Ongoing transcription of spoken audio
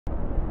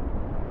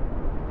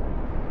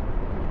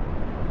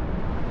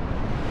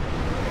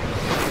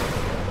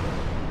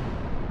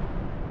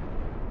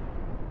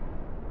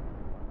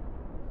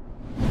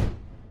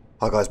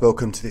Hi guys,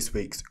 welcome to this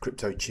week's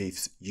Crypto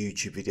Chiefs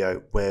YouTube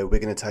video where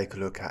we're going to take a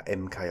look at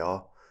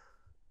MKR.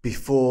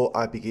 Before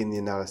I begin the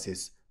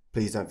analysis,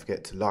 please don't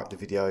forget to like the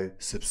video,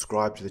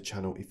 subscribe to the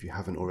channel if you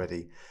haven't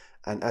already,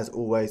 and as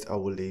always I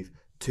will leave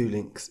two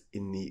links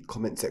in the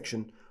comment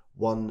section.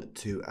 One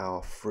to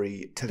our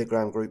free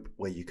Telegram group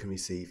where you can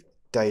receive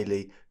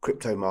daily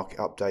crypto market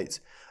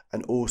updates,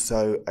 and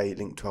also a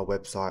link to our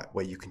website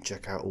where you can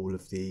check out all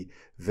of the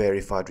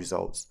verified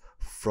results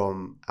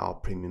from our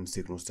premium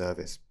signal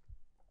service.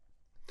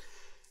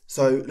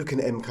 So looking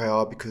at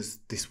MKR, because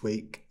this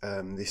week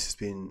this has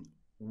been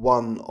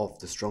one of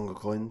the stronger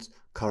coins,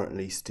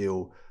 currently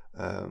still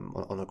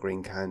on a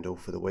green candle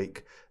for the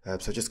week.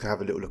 So just going to have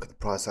a little look at the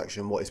price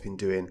action, what it's been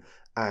doing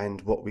and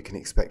what we can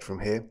expect from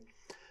here.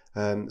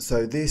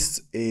 So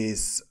this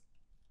is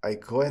a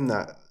coin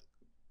that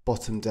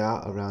bottomed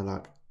out around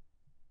like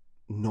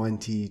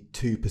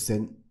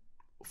 92%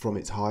 from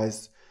its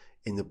highs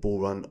in the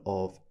bull run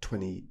of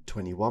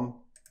 2021.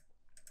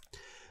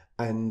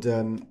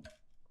 And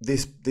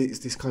this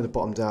kind of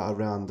bottomed out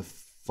around the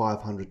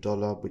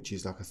 $500, which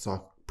is like a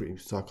pretty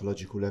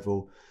psychological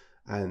level,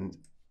 and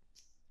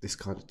this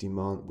kind of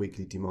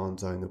weekly demand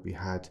zone that we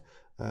had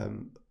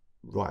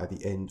right at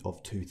the end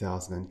of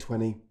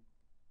 2020.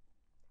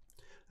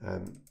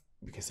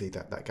 We can see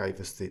that gave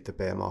us the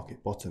bear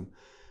market bottom.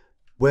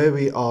 Where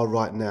we are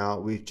right now,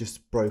 we've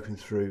just broken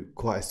through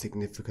quite a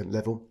significant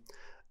level,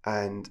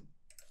 and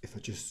if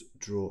I just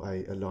draw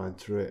a line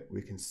through it,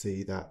 we can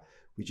see that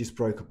we just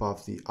broke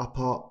above the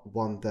upper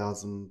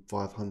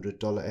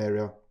 $1,500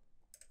 area.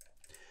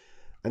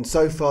 And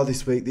so far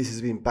this week, this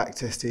has been back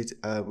tested.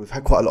 We've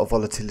had quite a lot of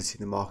volatility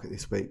in the market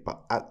this week,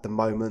 but at the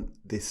moment,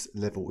 this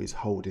level is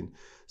holding.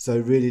 So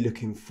really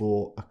looking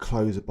for a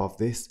close above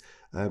this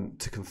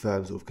to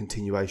confirm sort of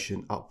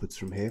continuation upwards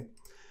from here.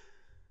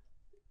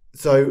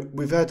 So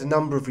we've had a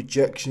number of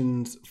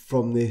rejections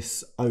from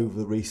this over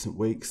the recent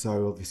weeks.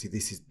 So obviously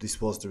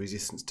this was the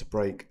resistance to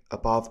break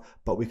above,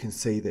 but we can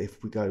see that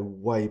if we go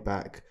way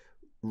back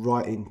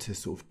right into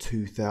sort of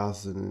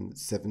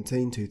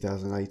 2017,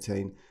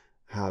 2018,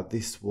 how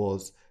this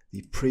was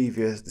the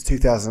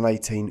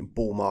 2018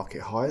 bull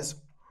market highs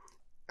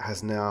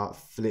has now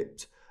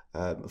flipped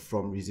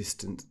from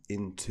resistance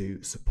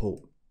into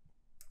support.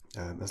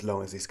 As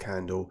long as this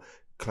candle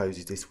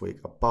closes this week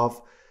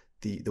above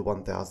the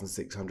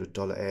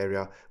 $1,600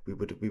 area, we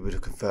would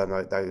have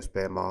confirmed those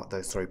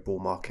bull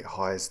market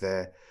highs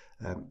there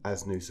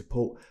as new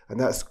support, and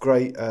that's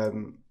great.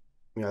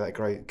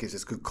 That gives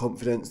us good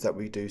confidence that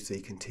we do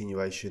see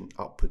continuation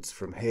upwards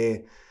from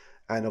here,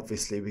 and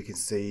obviously we can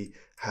see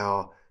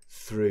how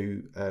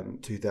through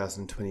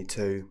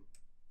 2022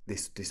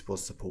 this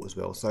was support as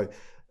well. So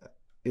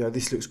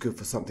this looks good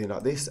for something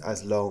like this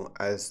as long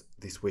as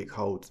this week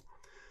holds.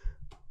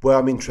 Where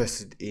I'm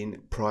interested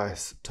in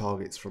price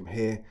targets from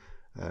here,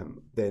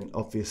 then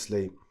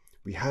obviously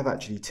we have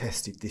actually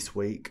tested this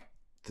week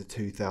the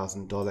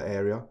 $2,000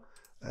 area.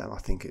 I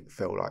think it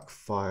felt like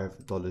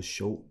 $5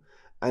 short,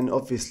 and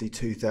obviously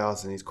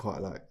 2,000 is quite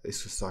like,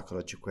 it's a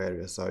psychological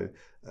area. So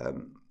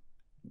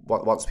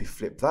once we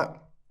flip that,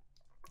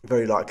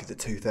 very likely the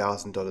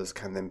 $2,000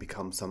 can then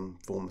become some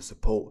form of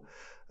support.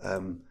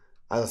 As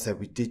I said,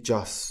 we did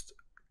just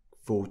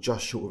fall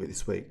just short of it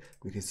this week.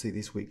 We can see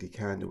this weekly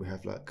candle, we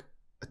have like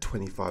a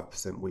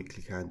 25%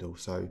 weekly candle,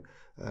 so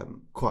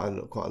quite a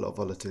lot of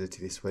volatility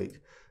this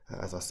week,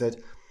 as I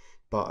said.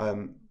 But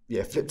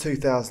yeah, flip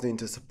 2,000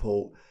 into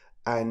support,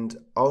 and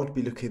I would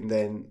be looking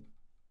then,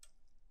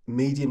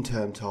 medium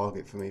term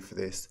target for me for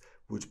this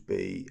would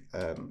be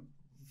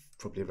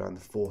probably around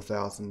the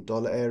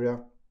 $4,000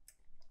 area.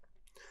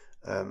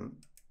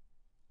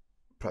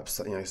 Perhaps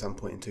some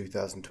point in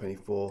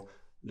 2024,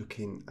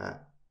 looking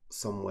at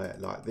somewhere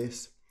like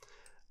this.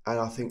 And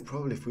I think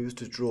probably if we was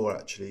to draw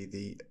actually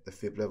the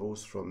fib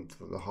levels from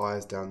the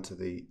highs down to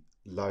the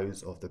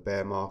lows of the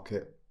bear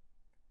market,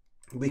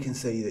 we can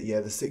see that,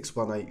 yeah, the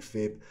 618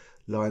 fib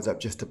lines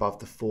up just above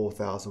the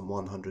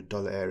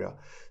 $4,100 area.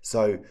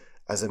 So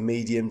as a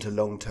medium to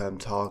long term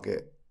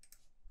target,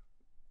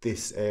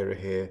 this area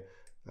here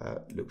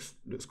looks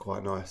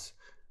quite nice.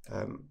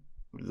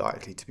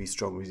 Likely to be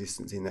strong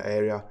resistance in that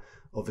area.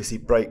 Obviously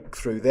break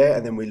through there,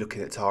 and then we're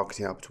looking at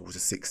targeting up towards the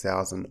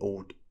 6,000,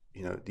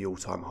 the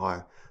all-time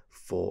high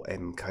for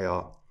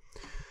MKR.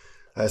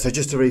 So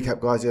just to recap,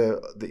 guys,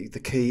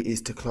 the key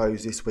is to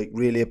close this week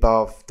really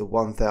above the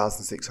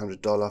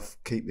 $1,600.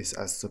 Keep this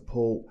as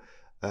support,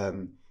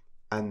 and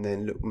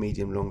then look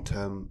medium long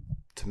term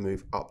to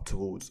move up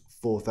towards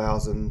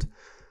 4,000.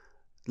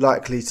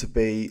 Likely to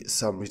be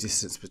some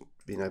resistance,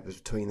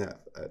 between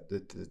that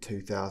the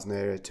 2,000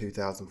 area,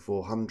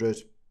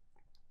 2,400,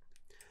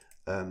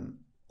 on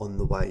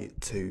the way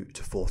to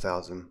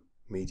 4,000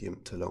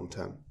 medium to long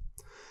term.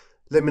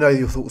 Let me know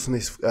your thoughts on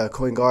this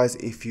coin, guys.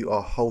 If you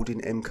are holding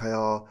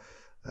MKR,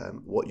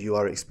 what you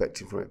are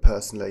expecting from it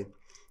personally,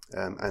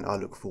 and I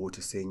look forward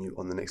to seeing you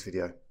on the next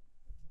video.